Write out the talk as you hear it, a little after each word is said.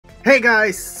Hey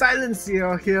guys,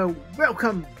 SilentCiel here.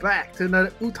 Welcome back to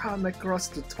another歌マクロス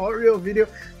tutorial video.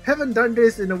 Haven't done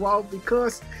this in a while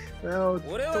because, well,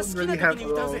 don't really have a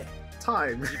lot of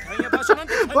time.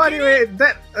 But anyway,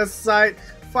 that aside,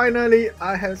 finally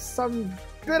I have some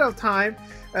bit of time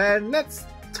and let's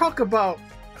talk about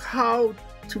how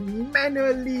to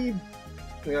manually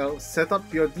set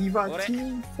up your diva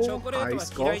team for high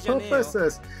score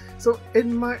purposes. So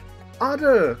in my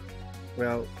other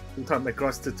歌マク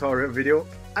ロス tutorial video,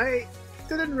 I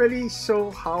didn't really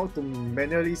show how to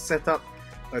manually set up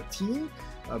a team.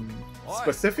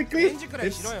 Specifically,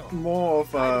 it's more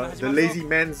of the lazy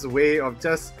man's way of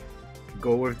just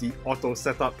go with the auto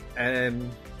setup and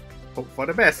hope for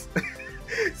the best.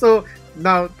 So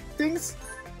now things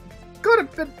got a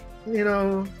bit,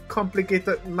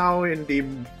 complicated now in the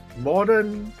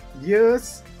modern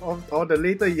years or the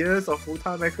later years of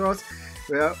歌マクロス.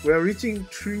 We're reaching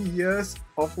 3 years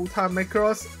of歌マク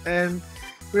ロス, and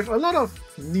with a lot of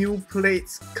new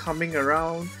plates coming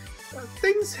around,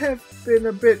 things have been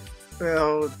a bit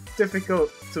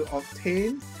difficult to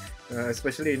obtain,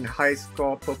 especially in high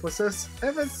score purposes,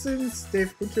 ever since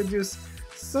they've introduced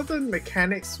certain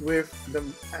mechanics with the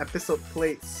episode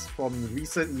plates from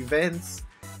recent events,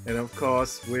 and of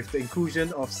course with the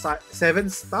inclusion of 7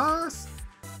 stars,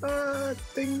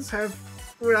 things have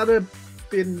rather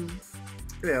been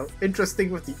interesting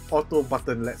with the auto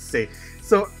button, let's say.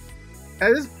 So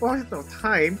at this point of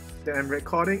time that I'm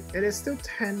recording, it is still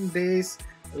 10 days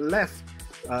left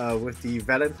with the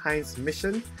Valentine's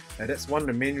mission, and that's one of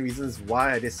the main reasons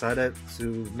why I decided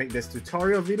to make this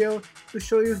tutorial video, to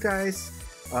show you guys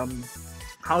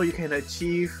how you can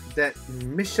achieve that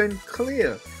mission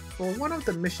clear for one of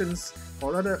the missions,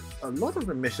 or rather a lot of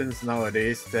the missions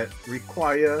nowadays that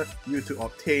require you to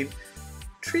obtain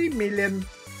 3 million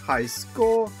high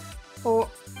score, or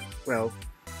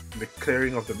the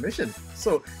clearing of the mission.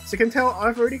 So you can tell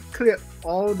I've already cleared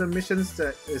all the missions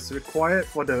that is required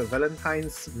for the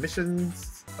Valentine's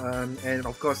missions, and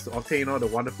of course to obtain all the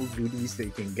wonderful goodies that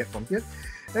you can get from here.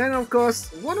 And of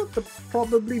course, one of the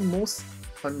probably most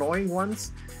annoying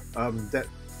ones that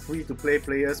free-to-play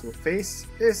players will face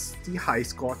is the high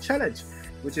score challenge,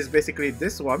 which is basically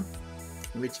this one,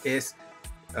 which is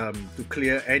to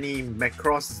clear any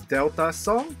Macross Delta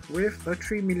song with a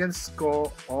 3 million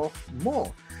score or more.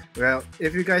 Well,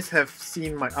 if you guys have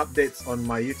seen my updates on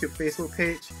my YouTube Facebook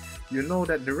page, you know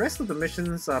that the rest of the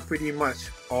missions are pretty much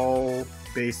all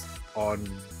based on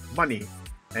money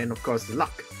and of course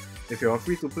luck. If you're a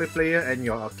free-to-play player and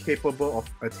you are capable of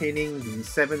attaining the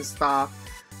 7-star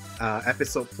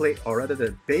episode plate, or rather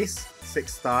the base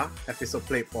 6-star episode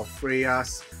plate for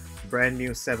Freya's brand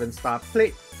new 7-star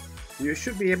plate, you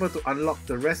should be able to unlock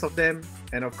the rest of them.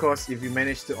 And of course, if you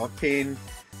manage to obtain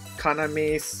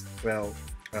Kaname's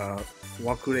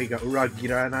Wakure ga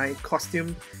Uragiranai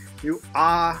costume, you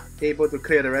are able to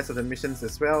clear the rest of the missions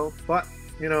as well. But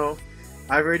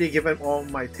I've already given all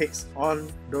my takes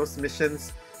on those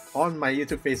missions on my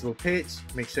YouTube Facebook page.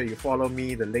 Make sure you follow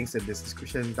me, the links in the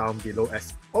description down below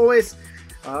as always,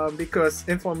 because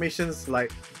informations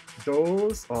like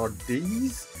those or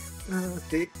these,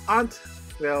 they aren't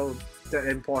that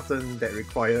important that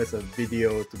requires a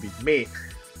video to be made.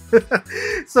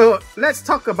 So let's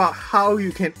talk about how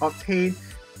you can obtain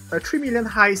a 3 million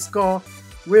high score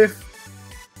with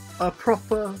a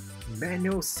proper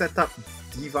manual setup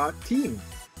diva team,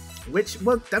 which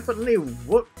will definitely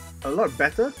work a lot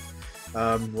better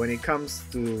when it comes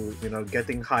to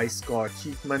getting high score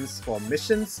achievements for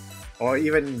missions, or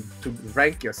even to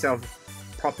rank yourself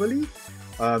properly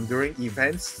during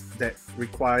events that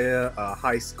require a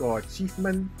high score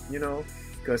achievement,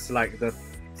 because like the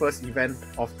first event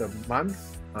of the month,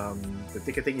 the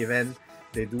ticketing event,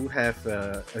 they do have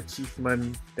an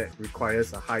achievement that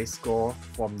requires a high score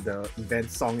from the event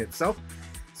song itself.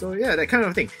 So yeah, that kind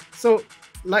of thing. So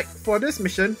like for this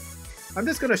mission, I'm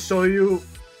just gonna show you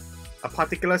a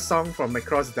particular song from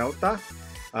Macross Delta,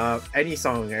 any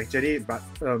song actually, but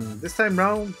this time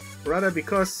round, rather,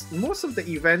 because most of the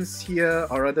events here,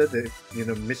 or rather the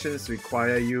missions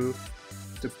require you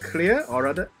to clear, or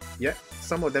rather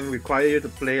some of them require you to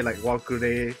play like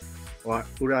Wakure or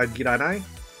Uragiranai.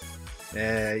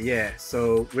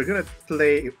 So we're gonna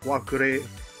play Wakure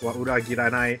or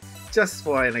Uragiranai just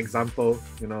for an example,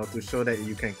 to show that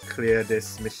you can clear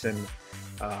this mission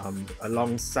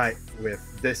alongside with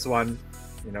this one,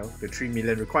 the 3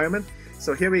 million requirement.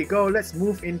 So here we go, let's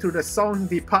move into the song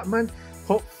department.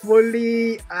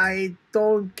 Hopefully I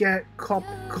don't get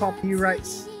copyright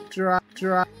strike.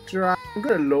 I'm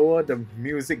gonna lower the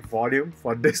music volume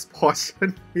for this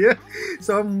portion here.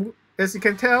 So as you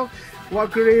can tell,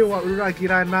 Wakure wa Ura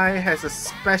Giranai has a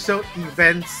special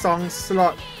event song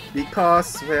slot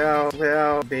because, well,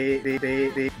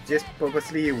 they just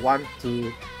purposely want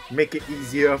to make it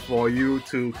easier for you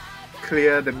to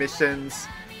clear the missions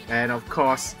and of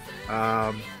course,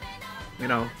 you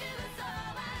know,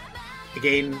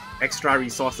 gain extra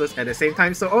resources at the same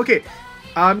time. So okay,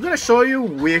 I'm gonna show you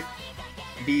with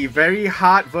the very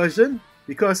hard version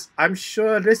because I'm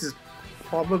sure this is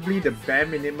probably the bare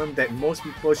minimum that most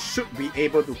people should be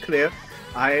able to clear.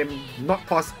 I am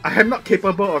not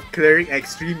capable of clearing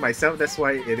extreme myself, that's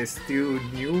why it is still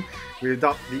new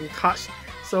without being touched.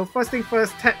 So first thing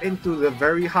first, tap into the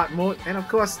very hard mode and of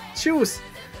course choose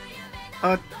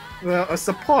a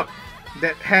support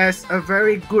that has a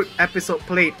very good episode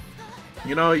plate.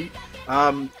 You know,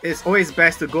 it's always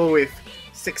best to go with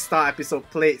 6-star episode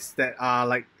plates that are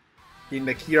like in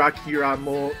the Kira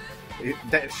mode.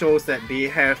 That shows that they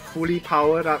have fully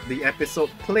powered up the episode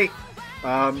plate,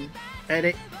 and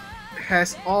it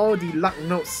has all the luck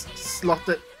notes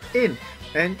slotted in.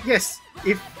 And yes,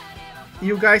 if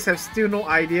you guys have still no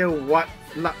idea what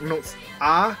luck notes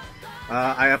are,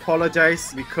 I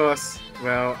apologize because,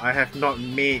 well, I have not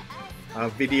made a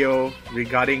video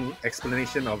regarding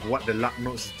explanation of what the luck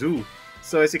notes do.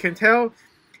 So as you can tell,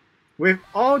 with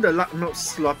all the luck notes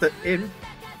slotted in,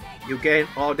 you gain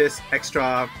all this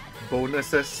extra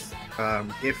bonuses.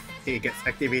 If it gets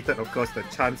activated, of course the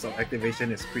chance of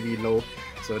activation is pretty low,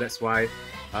 so that's why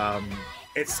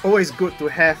it's always good to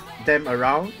have them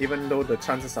around even though the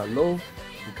chances are low,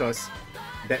 because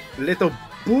that little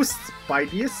boost by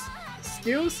these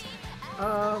skills,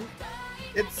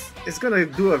 it's gonna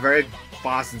do a very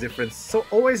vast difference. So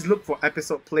always look for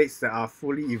episode plates that are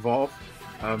fully evolved,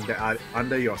 that are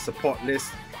under your support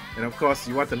list, and of course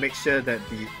you want to make sure that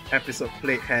the episode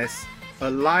plate has a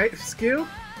life skill,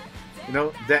 you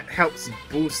know, that helps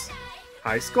boost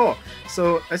high score.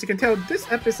 So as you can tell,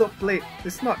 this episode plate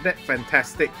is not that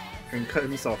fantastic in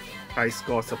terms of high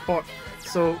score support,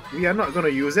 so we are not going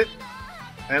to use it.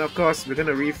 And of course we're going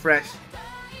to refresh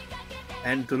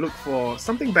and to look for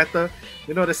something better.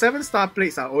 You know, the 7-star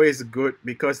plates are always good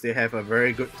because they have a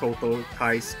very good total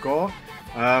high score,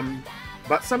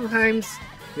 but sometimes,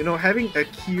 you know, having a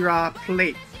Kira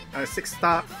plate, a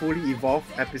 6-star fully evolved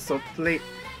episode plate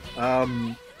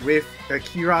with a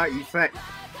Kira effect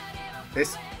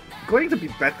is going to be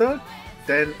better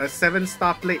than a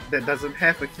 7-star plate that doesn't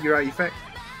have a Kira effect.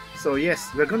 So yes,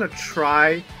 we're gonna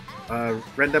try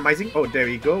randomizing. Oh, there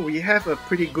we go. We have a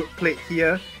pretty good plate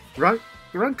here.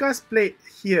 Ranka's plate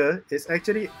here is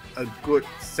actually a good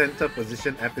center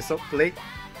position episode plate,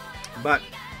 but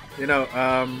you know,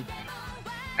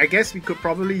 I guess we could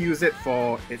probably use it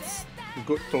for its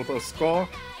good total score.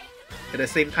 At the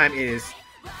same time, it is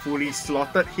fully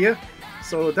slotted here,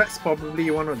 so that's probably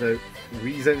one of the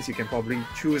reasons you can probably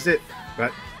choose it.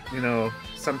 But you know,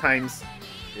 sometimes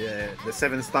the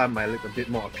 7-star might look a bit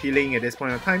more appealing at this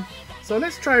point of time. So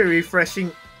let's try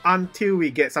refreshing until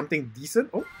we get something decent.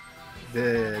 Oh,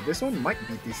 this one might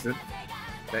be decent.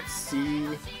 Let's see.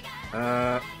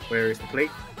 Where is the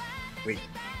plate? Wait,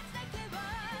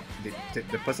 did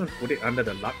the person put it under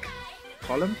the luck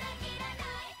column?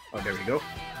 Oh, there we go.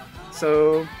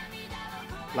 So,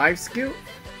 life skill.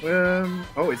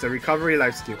 Oh, it's a recovery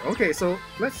life skill. Okay, so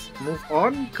let's move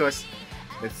on because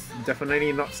it's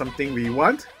definitely not something we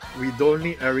want. We don't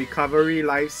need a recovery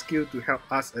life skill to help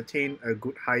us attain a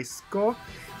good high score.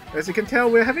 As you can tell,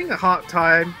 we're having a hard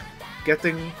time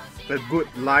getting a good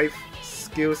life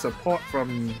skill support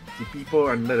from the people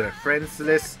under the friends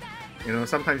list. You know,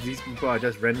 sometimes these people are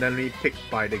just randomly picked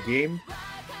by the game,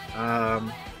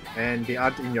 and they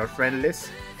aren't in your friend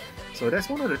list. So that's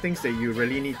one of the things that you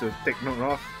really need to take note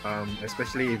of,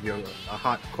 especially if you're a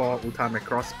hardcore Uta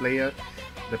Macross player.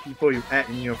 The people you add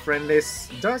in your friend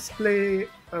list does play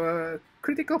a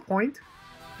critical point.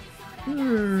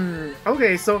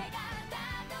 Okay, so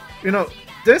you know,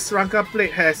 this Ranka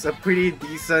plate has a pretty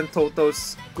decent total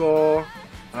score.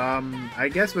 I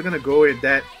guess we're gonna go with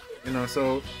that. You know,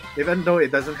 so even though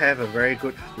it doesn't have a very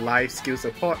good life skill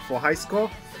support for high score,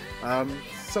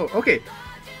 so okay.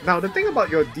 Now the thing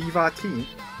about your diva team,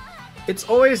 it's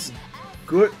always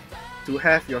good to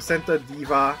have your center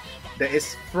diva that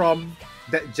is from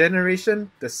that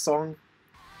generation the song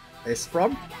is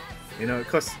from. You know,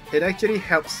 because it actually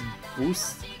helps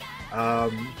boost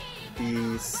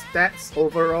the stats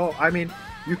overall. I mean,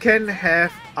 you can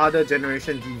have other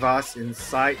generation divas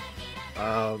inside,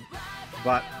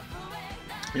 but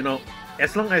you know,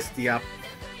 as long as their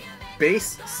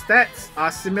base stats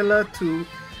are similar to,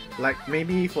 like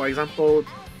maybe for example,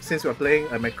 since we're playing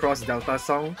a Macross Delta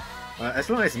song, as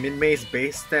long as Minmay's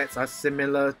base stats are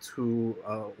similar to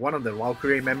one of the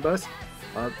Valkyrie members,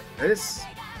 it's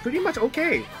pretty much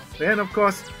okay. Then of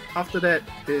course, after that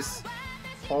is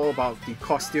all about the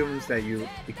costumes that you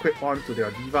equip onto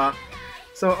their diva.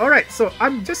 So alright, so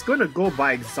I'm just gonna go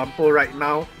by example right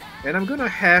now, and I'm gonna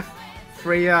have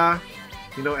Freya,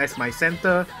 you know, as my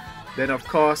center. Then of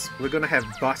course we're gonna have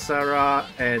Basara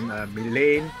and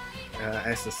Milane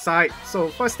as a side. So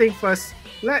first thing first,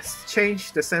 let's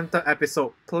change the center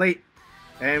episode plate,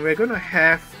 and we're gonna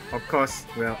have, of course,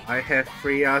 well, I have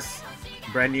Freya's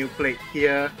brand new plate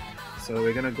here. So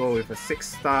we're gonna go with a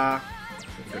 6-star,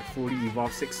 a fully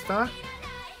evolved 6-star.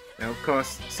 And of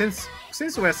course, since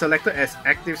we're selected as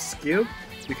active skill,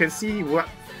 you can see what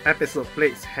episode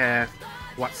plates have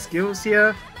what skills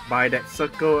here by that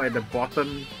circle at the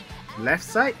bottom left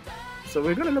side. So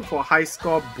we're gonna look for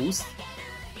Highscore boost.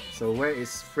 So where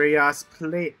is Freya's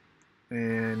plate?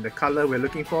 And the color we're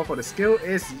looking for the skill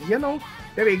is yellow.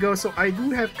 There we go. So I do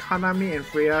have Kaname and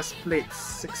Freya's plate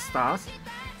 6 stars.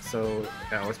 So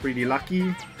I was pretty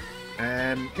lucky.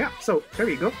 And yeah, so there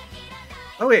we go.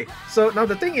 Okay, so now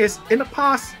the thing is, in the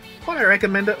past, what I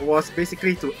recommended was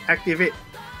basically to activate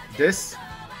this,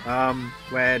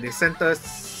 where the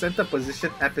center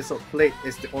position episode plate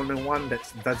is the only one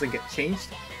that doesn't get changed.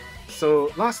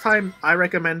 So last time I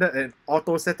recommended an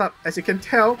auto setup. As you can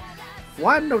tell,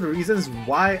 one of the reasons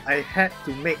why I had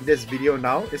to make this video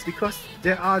now is because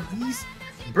there are these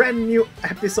brand new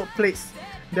episode plates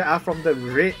that are from the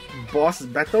raid boss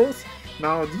battles.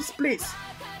 Now these plates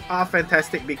are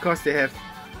fantastic because they have,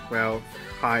 well,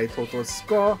 high total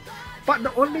score, but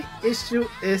the only issue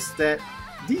is that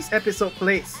these episode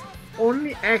plates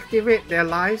only activate their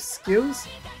life skills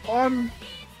on,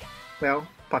 well,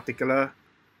 particular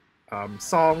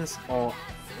songs or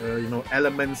you know,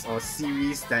 elements or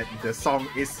series that the song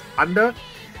is under.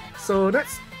 So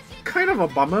that's kind of a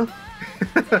bummer.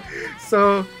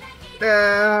 So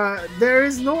there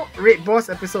is no raid boss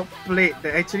episode plate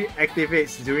that actually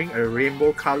activates during a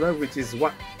rainbow color, which is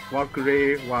what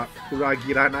Valkyrie wa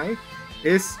Kuragiranai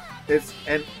is. It's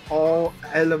an all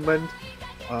element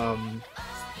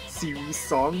series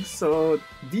song. So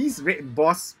these raid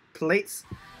boss plates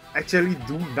actually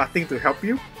do nothing to help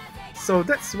you. So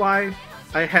that's why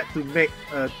I had to make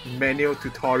a manual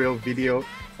tutorial video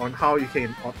on how you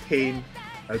can obtain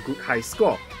a good high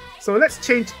score. So let's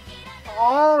change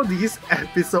all these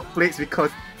episode plates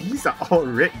because these are all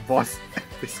raid boss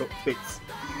episode plates.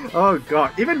 Oh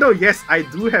god, even though yes, I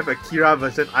do have a Kira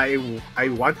version, I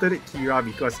wanted it Kira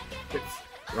because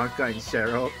it's Ranka and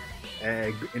Cheryl,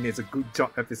 and it's a good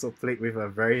job episode plate with a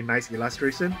very nice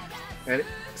illustration. And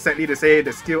sadly to say,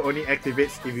 the skill only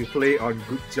activates if you play on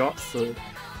good jobs, so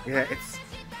yeah, it's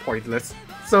pointless.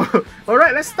 So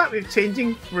alright, let's start with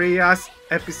changing Freya's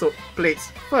episode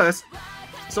plates first.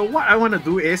 So what I want to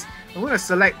do is, I'm going to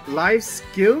select life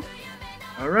skill.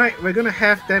 Alright, we're going to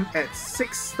have them at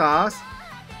 6 stars.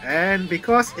 And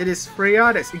because it is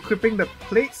Freya that's equipping the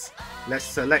plates, let's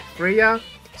select Freya.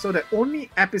 So the only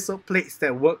episode plates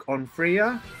that work on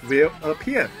Freya will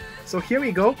appear. So here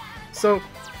we go. So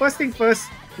first thing first,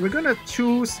 we're gonna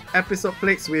choose episode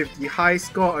plates with the high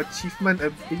score achievement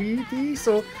ability.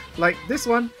 So like this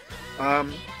one,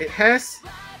 it has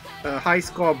a high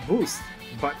score boost,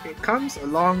 but it comes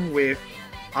along with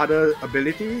other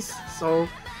abilities. So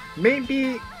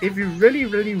maybe if you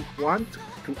really want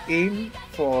to aim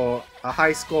for a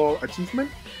high score achievement,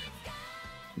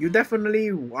 you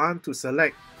definitely want to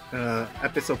select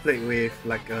episode plate with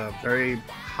like a very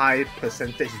high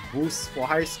percentage boost for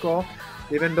high score,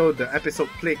 even though the episode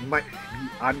plate might be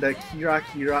under Kira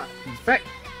effect,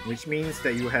 which means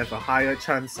that you have a higher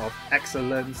chance of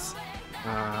excellence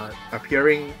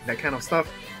appearing, that kind of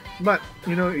stuff. But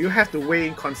you know, you have to weigh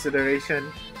in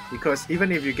consideration, because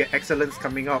even if you get excellence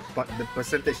coming out but the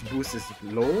percentage boost is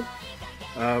low,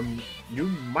 you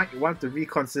might want to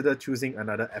reconsider choosing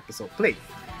another episode plate.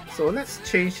 So let's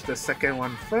change the second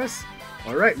one first.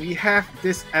 Alright, we have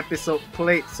this episode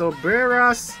plate. So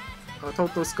Brera's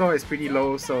total score is pretty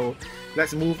low, so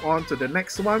let's move on to the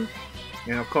next one.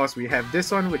 And of course we have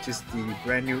this one, which is the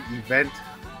brand new event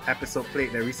episode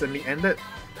plate that recently ended.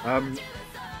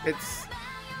 Its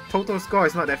total score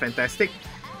is not that fantastic.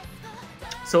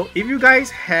 So if you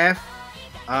guys have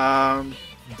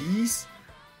these,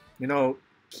 you know,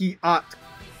 key art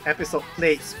episode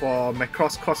plates for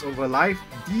Macross Crossover Live,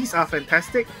 these are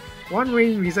fantastic. One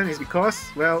main reason is because,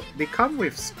 well, they come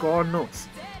with score notes.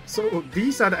 So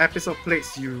these are the episode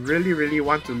plates you really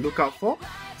want to look out for.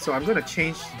 So I'm gonna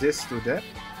change this to that.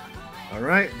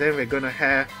 Alright, then we're gonna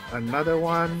have another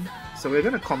one. So we're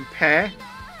gonna compare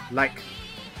like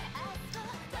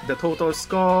the total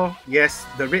score, yes,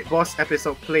 the Red Boss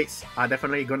episode plates are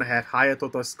definitely going to have higher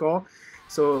total score.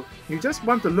 So you just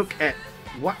want to look at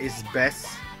what is best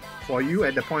for you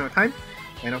at the point of time.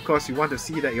 And of course, you want to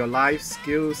see that your life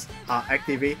skills are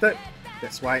activated.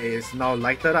 That's why it is now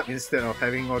lighted up instead of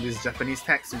having all these Japanese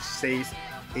text which says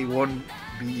it won't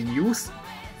be in use.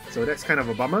 So that's kind of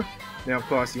a bummer. Then of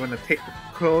course, you want to take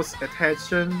close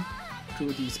attention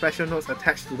to the special notes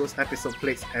attached to those episode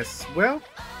plates as well.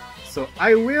 So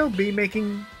I will be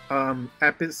making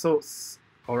episodes,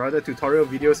 or rather tutorial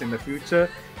videos in the future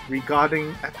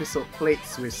regarding episode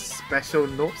plates with special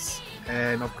notes,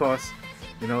 and of course,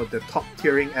 you know, the top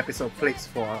tiering episode plates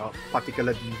for a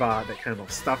particular diva, that kind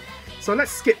of stuff. So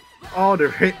let's skip all the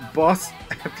Red Boss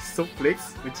episode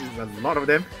plates, which is a lot of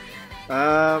them.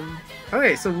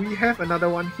 Okay, so we have another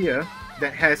one here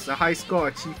that has a high score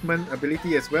achievement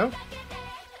ability as well.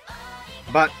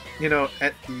 But, you know,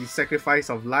 at the sacrifice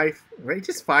of life, which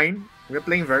is fine. We're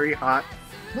playing very hard.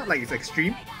 Not like it's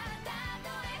extreme.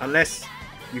 Unless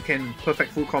you can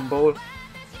perfect full combo,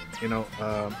 you know,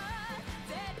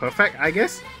 perfect, I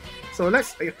guess. So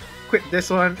let's quit this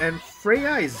one, and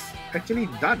Freya is actually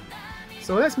done.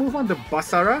 So let's move on to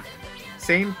Basara.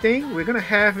 Same thing, we're gonna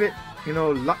have it, you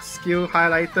know, luck skill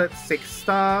highlighted, 6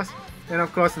 stars. And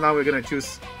of course, now we're gonna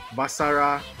choose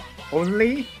Basara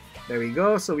only. There we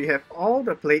go. So we have all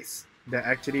the plates that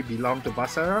actually belong to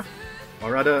Basara,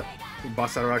 or rather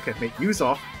Basara can make use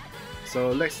of. So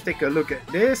let's take a look at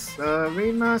this.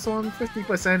 Reina's on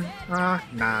 50%.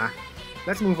 Nah.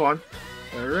 Let's move on.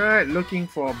 Alright, looking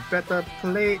for better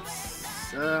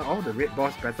plates. All the Red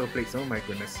Boss battle plates, oh my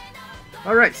goodness.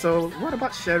 Alright, so what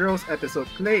about Cheryl's episode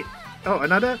plate? Oh,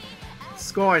 another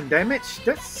score and damage.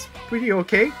 That's pretty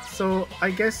okay. So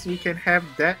I guess we can have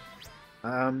that.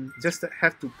 Just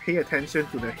have to pay attention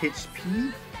to the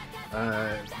HP.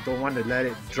 Don't want to let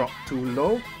it drop too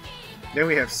low. Then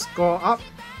we have score up.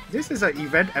 This is an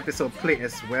event episode plate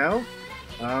as well.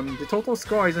 The total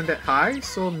score isn't that high,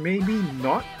 so maybe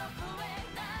not.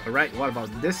 Alright, what about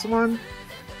this one?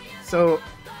 So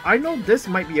I know this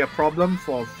might be a problem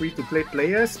for free-to-play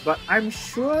players, but I'm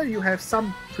sure you have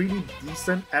some pretty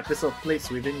decent episode plates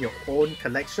within your own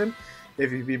collection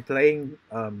if you've been playing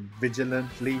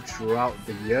vigilantly throughout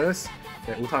the years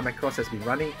that Uta Macross has been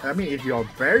running. I mean, if you're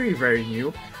very, very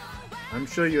new, I'm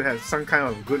sure you have some kind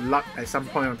of good luck at some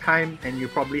point of time, and you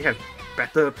probably have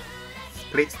better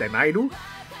plates than I do.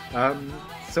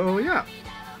 So yeah,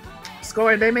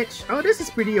 score and damage. Oh, this is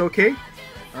pretty okay.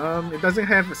 It doesn't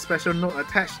have a special note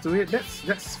attached to it.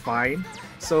 That's fine.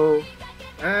 So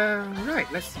right,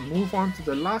 let's move on to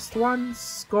the last one.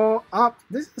 Score up.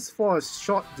 This is for a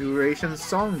short duration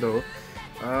song though.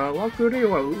 Wakure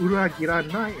wa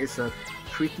Uragiranai is a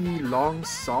pretty long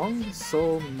song,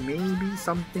 so maybe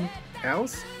something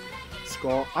else.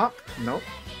 Score up. Nope.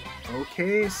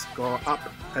 Okay, score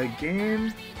up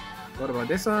again. What about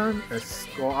this one? Let's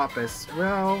score up as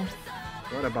well.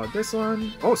 What about this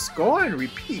one? Oh, score and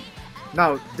repeat.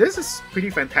 Now, this is pretty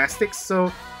fantastic.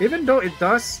 So, even though it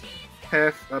does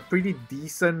have a pretty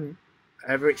decent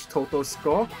average total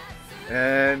score,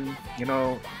 and you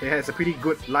know, it has a pretty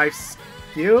good life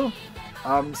skill,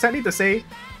 sadly to say,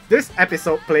 this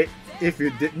episode plate, if you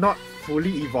did not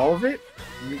fully evolve it,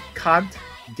 you can't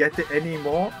get it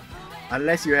anymore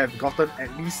unless you have gotten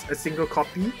at least a single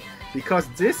copy, because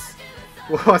this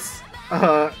was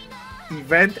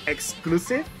event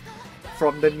exclusive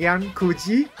from the Nyan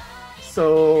Kuji.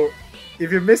 So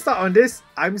if you missed out on this,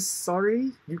 I'm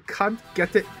sorry, you can't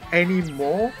get it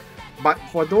anymore. But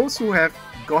for those who have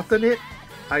gotten it,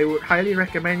 I would highly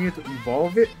recommend you to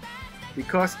evolve it,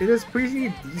 because it is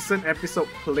pretty decent episode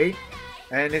plate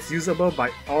and it's usable by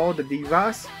all the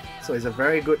divas. So it's a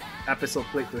very good episode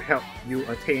plate to help you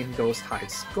attain those high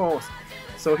scores.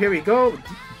 So here we go,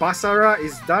 Basara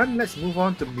is done. Let's move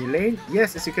on to Milane.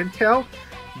 Yes, as you can tell,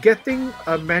 getting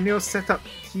a manual setup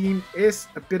team is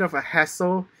a bit of a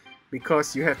hassle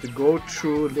because you have to go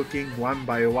through looking one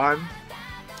by one.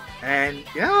 And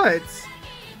yeah, it's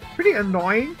pretty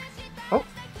annoying. Oh,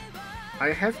 I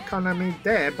have Kaname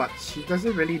there, but she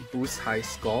doesn't really boost high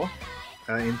score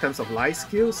in terms of life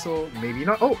skill, so maybe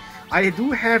not. Oh, I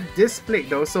do have this plate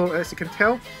though, so as you can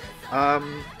tell,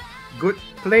 good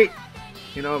plate,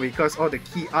 you know, because all the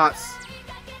key arts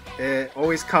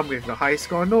always come with the high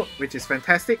score note, which is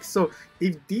fantastic. So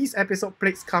if these episode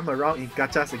plates come around in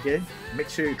gachas again, make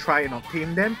sure you try and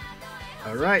obtain them.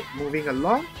 Alright, moving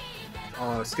along,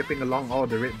 or skipping along all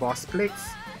the Red Boss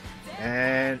plates.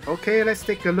 And okay, let's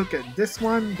take a look at this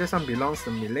one. This one belongs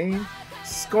to Milane.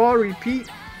 Score repeat,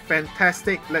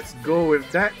 fantastic, let's go with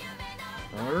that.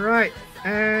 Alright,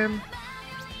 and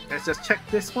let's just check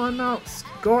this one out.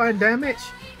 Score and damage,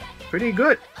 pretty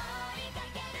good.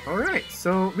 Alright,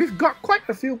 so we've got quite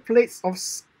a few plates of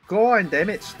score and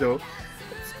damage though.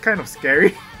 It's kind of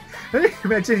scary.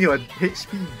 Imagine your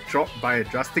HP dropped by a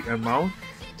drastic amount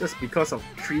just because of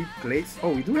 3 plates.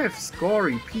 Oh, we do have score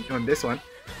repeat on this one.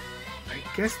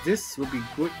 I guess this will be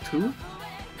good too.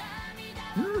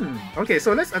 Okay,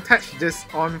 so let's attach this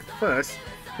on first.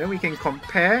 Then we can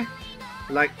compare.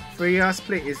 Like, Freya's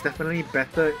plate is definitely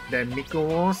better than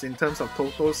Mikumo's in terms of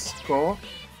total score.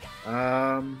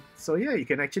 So yeah, you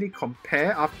can actually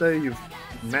compare after you've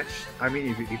matched,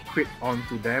 if you equip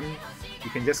onto them, you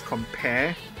can just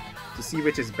compare to see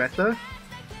which is better.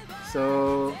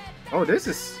 So, oh, this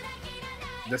is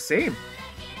the same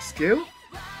skill,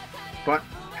 but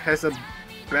has a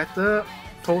better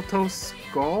total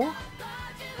score.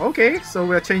 Okay, so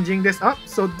we're changing this up.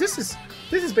 So this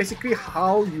is basically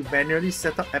how you manually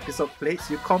set up episode plates.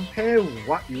 You compare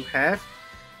what you have,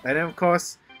 and then of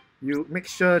course you make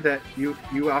sure that you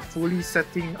are fully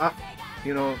setting up,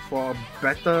 for a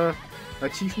better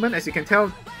achievement. As you can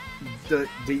tell, the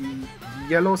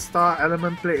yellow star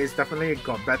element plate is definitely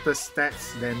got better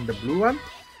stats than the blue one.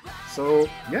 So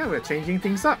yeah, we're changing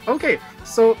things up. Okay,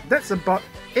 so that's about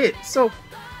it. So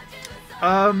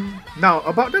now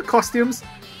about the costumes,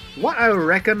 what I would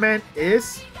recommend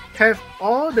is have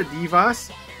all the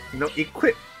divas,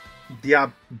 equip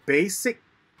their basic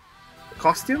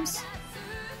costumes.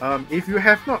 If you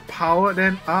have not powered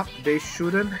them up, they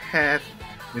shouldn't have,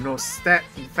 stat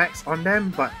effects on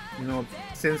them. But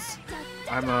since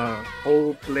I'm a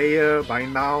old player by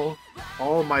now,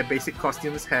 all my basic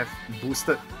costumes have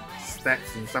boosted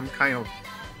stats in some kind of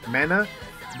manner.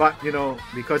 But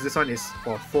because this one is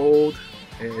for fold,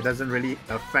 it doesn't really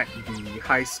affect the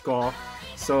high score.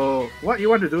 So what you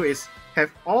want to do is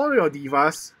have all your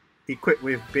divas equipped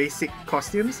with basic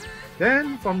costumes.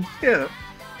 Then from here,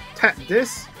 tap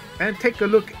this and take a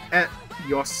look at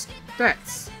your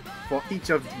stats for each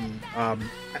of the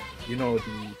the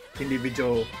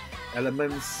individual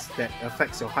elements that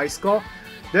affects your high score.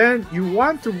 Then you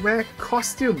want to wear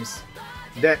costumes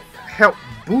that help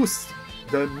boost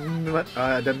the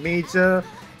major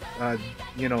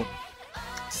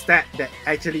stat that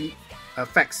actually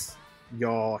affects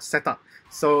your setup.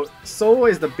 So Soul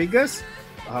is the biggest,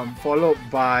 followed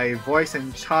by Voice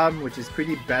and Charm, which is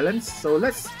pretty balanced. So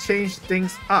let's change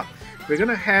things up. We're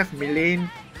gonna have Milane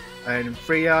and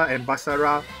Freya and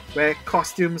Basara wear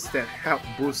costumes that help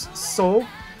boost Soul.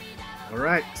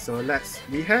 Alright, so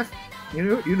we have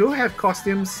you do have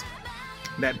costumes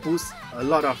that boost a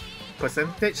lot of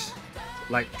percentage,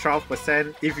 like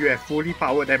 12% if you have fully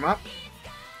powered them up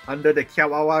under the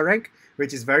Kiawawa rank,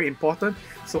 which is very important.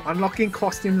 So unlocking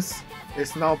costumes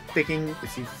is now taking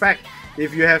its effect.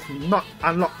 If you have not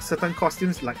unlocked certain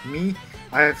costumes like me,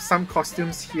 I have some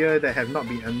costumes here that have not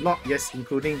been unlocked, yes,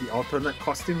 including the alternate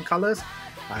costume colors.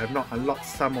 I have not unlocked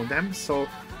some of them. So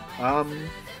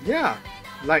yeah,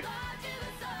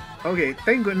 okay,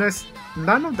 thank goodness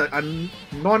none of the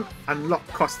non-unlocked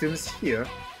costumes here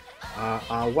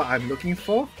are what I'm looking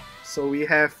for. So we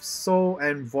have Soul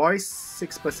and Voice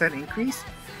 6% increase.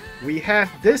 We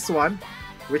have this one,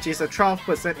 which is a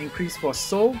 12% increase for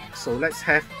Soul. So let's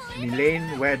have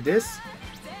Milane wear this,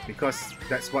 because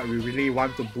that's what we really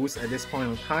want to boost at this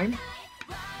point of time.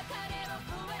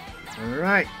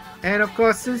 Alright, and of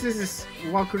course, since this is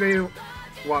Wakure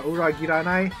wa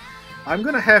Uragiranai, I'm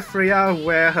gonna have Freya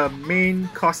wear her main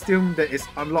costume that is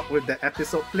unlocked with the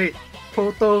episode plate.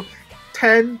 Total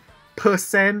 10%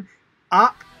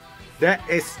 up. That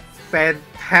is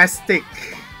fantastic.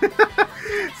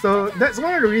 So that's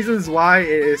one of the reasons why it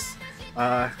is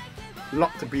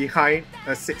locked behind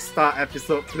a 6-star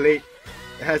episode plate.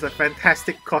 It has a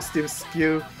fantastic costume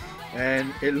skill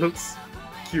and it looks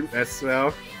cute as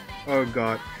well. Oh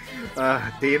god,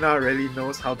 Dana really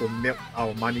knows how to milk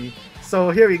our money.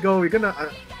 So here we go, we're gonna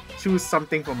choose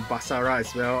something from Basara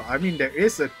as well. I mean, there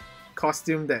is a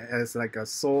costume that has like a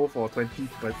soul for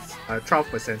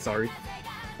 12%, sorry.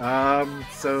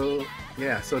 So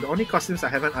yeah, so the only costumes I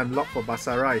haven't unlocked for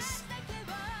Basara is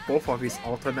both of his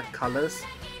alternate colors.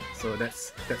 So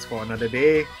that's for another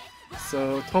day.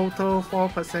 So total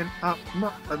 4% up,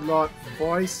 not a lot.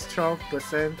 Voice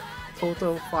 12%,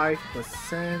 total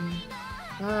 5%.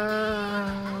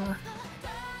 I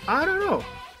don't know.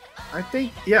 I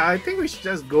think we should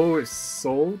just go with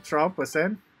Soul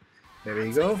 12%. There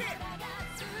we go.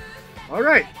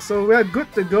 Alright, so we're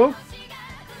good to go.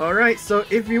 Alright, so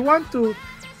if you want to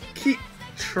keep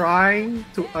trying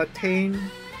to attain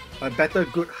a better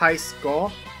good high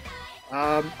score,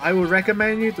 I would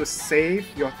recommend you to save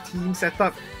your team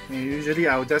setup. Usually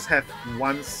I will just have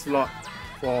one slot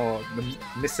for the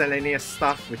miscellaneous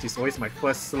stuff, which is always my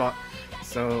first slot.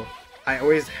 So I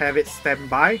always have it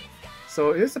standby.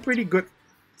 So it's a pretty good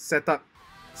setup.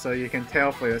 So you can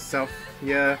tell for yourself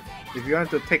here. If you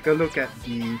want to take a look at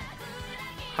the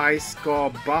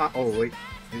Highscore bar, oh wait,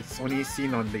 it's only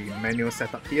seen on the manual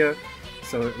setup here.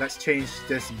 So let's change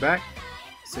this back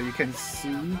so you can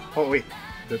see. Oh wait,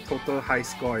 the total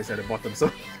Highscore is at the bottom.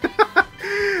 So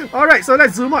alright, so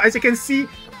let's zoom out. As you can see,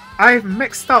 I've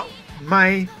maxed out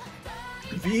my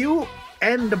view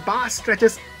and the bar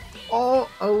stretches all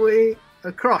the way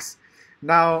across.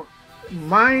 Now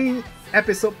my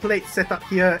episode plate setup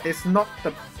here is not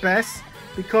the best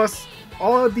because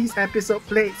all these episode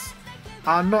plates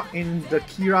are not in the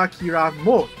Kira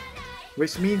mode,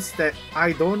 which means that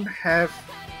I don't have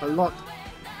a lot,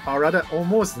 or rather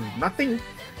almost nothing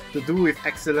to do with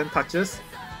excellent touches,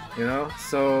 you know,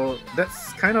 so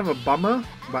that's kind of a bummer.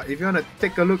 But if you want to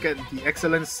take a look at the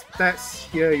excellent stats,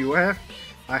 here you have,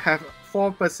 I have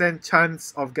 4%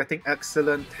 chance of getting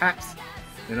excellent taps,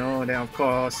 you know. Then of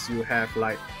course you have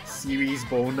like series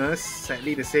bonus.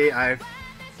 Sadly to say, I've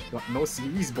got no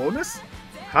series bonus.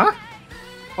 Huh?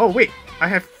 Oh wait, I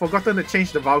have forgotten to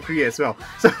change the Valkyrie as well.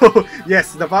 So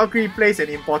yes, the Valkyrie plays an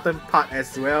important part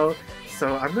as well.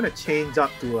 So I'm gonna change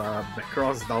up to a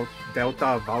Macross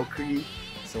Delta Valkyrie.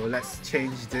 So let's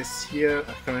change this here.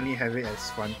 I currently have it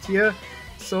as Frontier.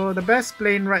 So the best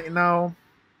plane right now,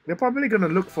 we're probably gonna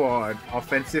look for an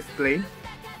offensive plane.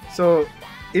 So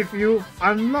if you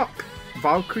unlock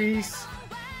Valkyries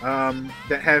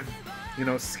that have, you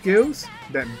know, skills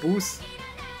that boost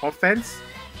offense,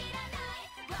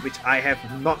 which I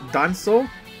have not done so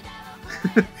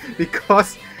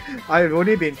because I've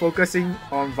only been focusing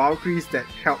on Valkyries that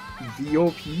help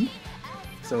VOP.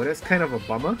 So that's kind of a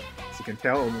bummer. As you can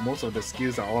tell, most of the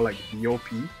skills are all like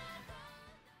VOP.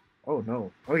 Oh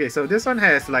no. Okay, so this one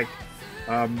has like,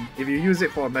 if you use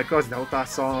it for a Macross Delta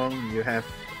song, you have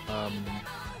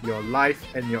your life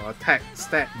and your attack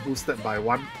stat boosted by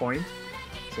 1 point.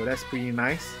 So that's pretty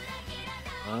nice.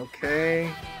 Okay.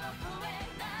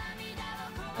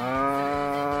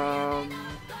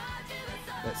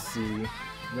 Let's see.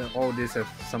 All these have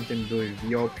something to do with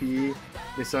VOP.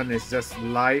 This one is just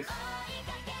life.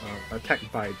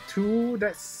 Attack by 2.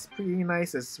 That's pretty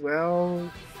nice as well.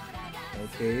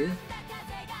 Okay.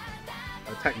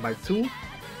 Attack by 2.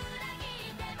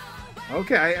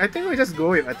 Okay, I think we just go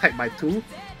with attack by 2.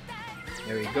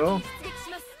 There we go.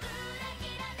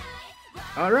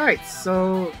 Alright,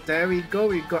 so there we go.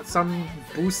 We got some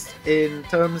boost in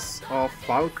terms of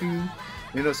Valkyrie,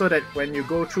 you know, so that when you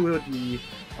go through the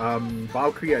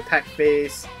Valkyrie attack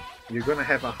phase, you're gonna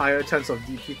have a higher chance of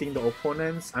defeating the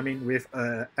opponents. I mean, with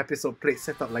an episode plate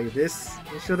setup like this,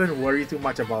 you shouldn't worry too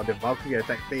much about the Valkyrie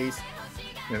attack phase.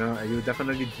 You know, you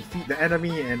definitely defeat the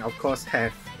enemy and of course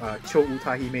have Cho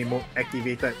Utahime mode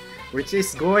activated, which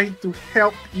is going to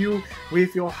help you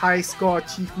with your high score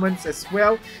achievements as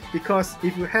well, because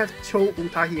if you have Cho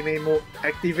Utahime mode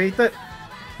activated,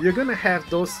 you're gonna have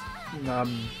those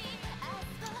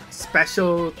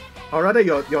special, or rather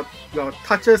your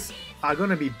touches are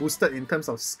gonna be boosted in terms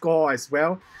of score as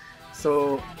well.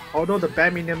 So although the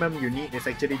bare minimum you need is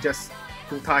actually just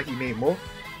Utahime mode,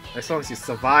 as long as you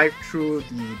survive through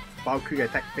the Valkyrie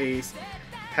attack phase,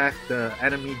 have the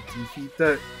enemy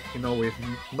defeated, you know, with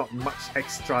not much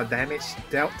extra damage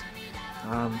dealt,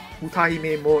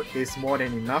 Utahime mode is more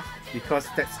than enough, because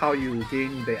that's how you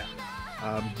gain the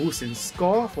boost in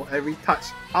score for every touch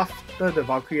after the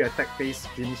Valkyrie attack phase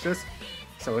finishes.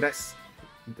 So that's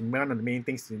one of the main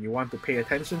things that you want to pay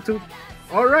attention to.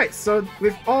 Alright, so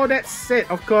with all that said,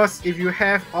 of course, if you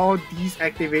have all these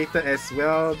activated as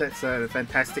well, that's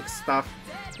fantastic stuff.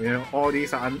 You know, all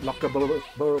these are unlockable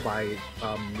by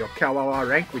your Kawawa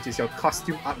rank, which is your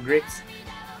costume upgrades.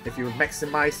 If you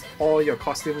maximize all your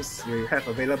costumes you have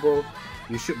available,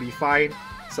 you should be fine.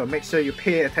 So make sure you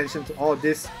pay attention to all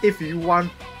this if you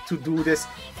want to do this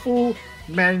full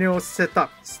manual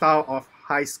setup style of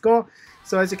high score.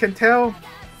 So as you can tell,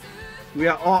 we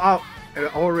are all out and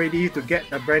all ready to get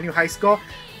a brand new high score.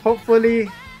 Hopefully,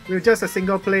 with just a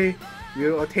single play,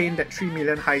 we'll attain that 3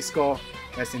 million high score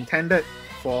as intended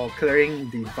for clearing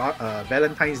the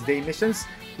Valentine's Day missions,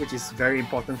 which is very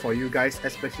important for you guys,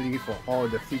 especially for all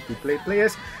the free-to-play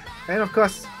players. And of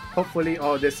course, hopefully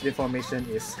all this information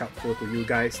is helpful to you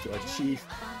guys to achieve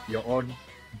your own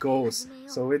goals.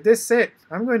 So with this said,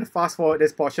 I'm going to fast forward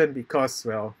this portion because,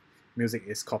 well, music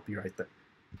is copyrighted.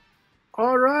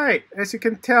 Alright, as you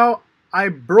can tell, I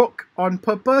broke on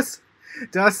purpose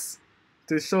just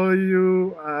to show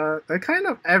you a kind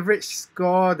of average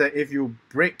score that if you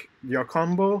break your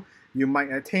combo, you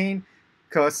might attain.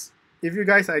 Because if you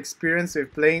guys are experienced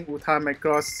with playing Uta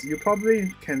Macross, you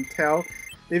probably can tell,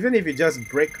 even if you just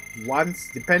break once,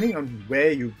 depending on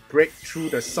where you break through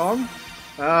the song,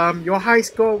 your high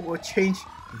score will change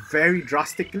very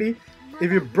drastically.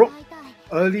 If you broke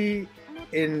early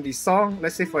in the song,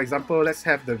 let's say for example, let's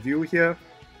have the view here.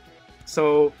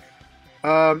 So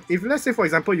if let's say for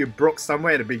example you broke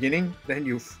somewhere at the beginning, then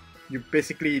you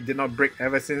basically did not break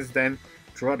ever since then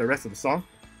throughout the rest of the song,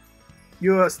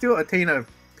 you will still attain a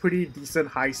pretty decent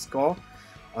high score.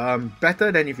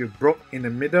 Better than if you broke in the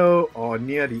middle or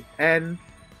near the end,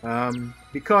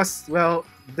 because, well,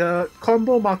 the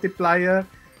combo multiplier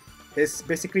is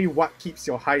basically what keeps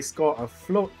your high score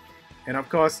afloat. And of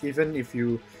course, even if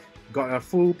you got a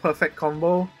full perfect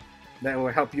combo, that will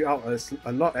help you out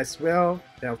a lot as well.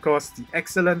 And of course, the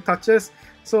excellent touches.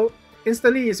 So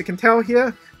instantly, as you can tell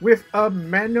here, with a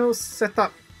manual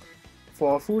setup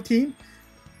for a full team,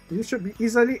 you should be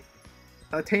easily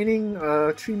attaining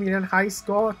a 3 million high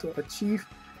score to achieve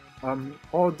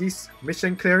all these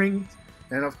mission clearing.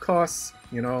 And of course,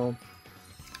 you know,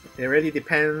 it really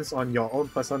depends on your own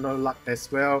personal luck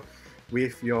as well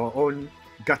with your own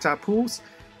gacha pools.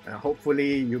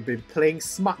 Hopefully you've been playing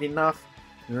smart enough,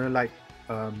 you know, like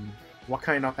what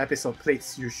kind of episode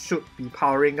plates you should be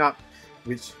powering up,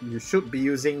 which you should be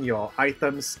using your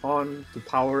items on to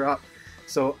power up.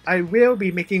 So I will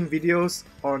be making videos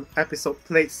on episode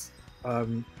plates,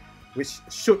 which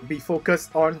should be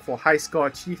focused on for high score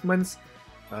achievements.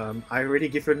 I already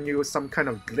given you some kind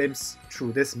of glimpse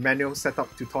through this manual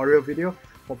setup tutorial video.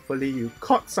 Hopefully you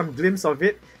caught some glimpse of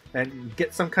it and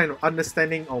get some kind of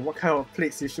understanding on what kind of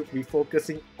plates you should be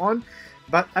focusing on.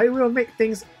 But I will make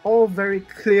things all very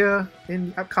clear in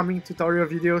the upcoming tutorial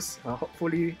videos,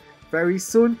 hopefully very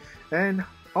soon. And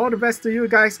all the best to you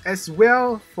guys as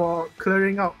well for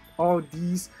clearing out all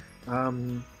these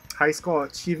high score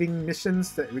achieving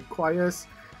missions that requires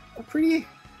a pretty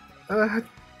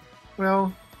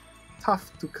well,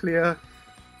 tough to clear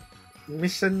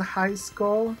mission high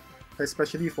score,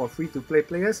 especially for free-to-play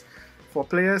players. For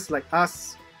players like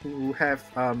us who have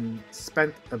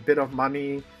spent a bit of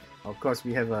money, of course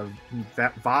we have a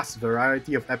vast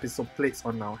variety of episode plates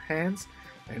on our hands,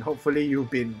 and hopefully you've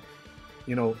been,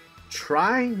 you know,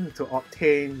 trying to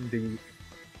obtain the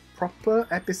proper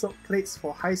episode plates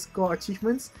for high score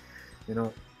achievements. You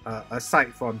know,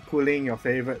 aside from pulling your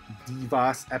favorite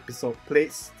divas episode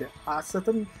plates, there are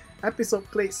certain episode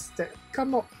plates that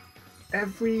come up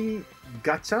every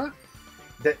gacha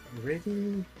that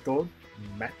really don't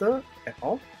matter at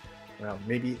all. Well,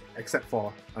 maybe except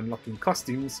for unlocking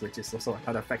costumes, which is also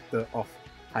another factor of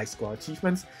high score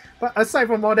achievements. But aside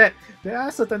from all that, there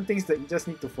are certain things that you just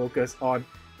need to focus on,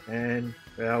 and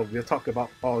well, we'll talk about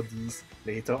all these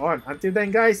later on. Until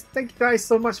then guys, thank you guys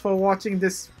so much for watching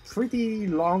this pretty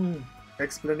long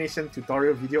explanation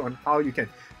tutorial video on how you can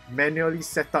manually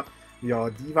set up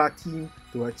your diva team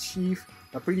to achieve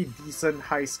a pretty decent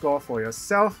high score for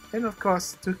yourself, and of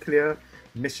course to clear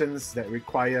missions that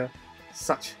require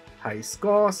such high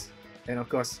scores, and of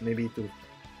course maybe to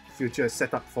future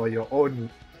setup for your own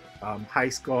high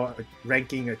score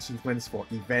ranking achievements for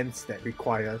events that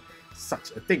require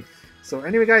such a thing. So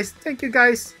anyway guys, thank you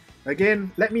guys.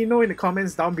 Again, let me know in the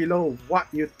comments down below what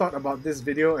you thought about this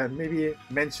video, and maybe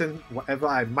mention whatever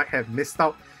I might have missed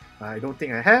out. I don't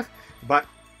think I have, but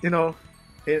you know,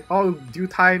 in all due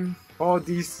time, all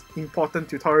these important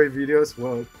tutorial videos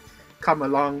will come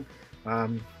along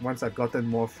once I've gotten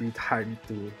more free time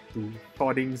to do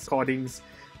recordings,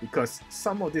 because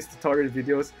some of these tutorial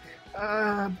videos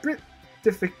are a bit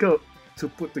difficult to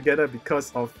put together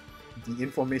because of the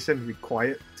information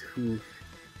required to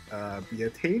be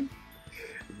attained.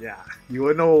 Yeah, you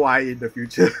will know why in the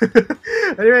future.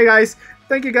 Anyway guys,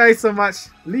 thank you guys so much.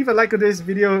 Leave a like on this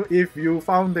video if you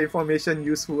found the information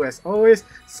useful as always.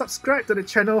 Subscribe to the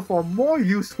channel for more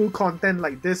useful content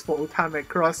like this for Uta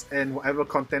Macross and whatever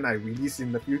content I release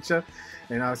in the future.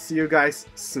 And I'll see you guys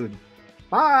soon.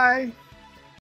 Bye!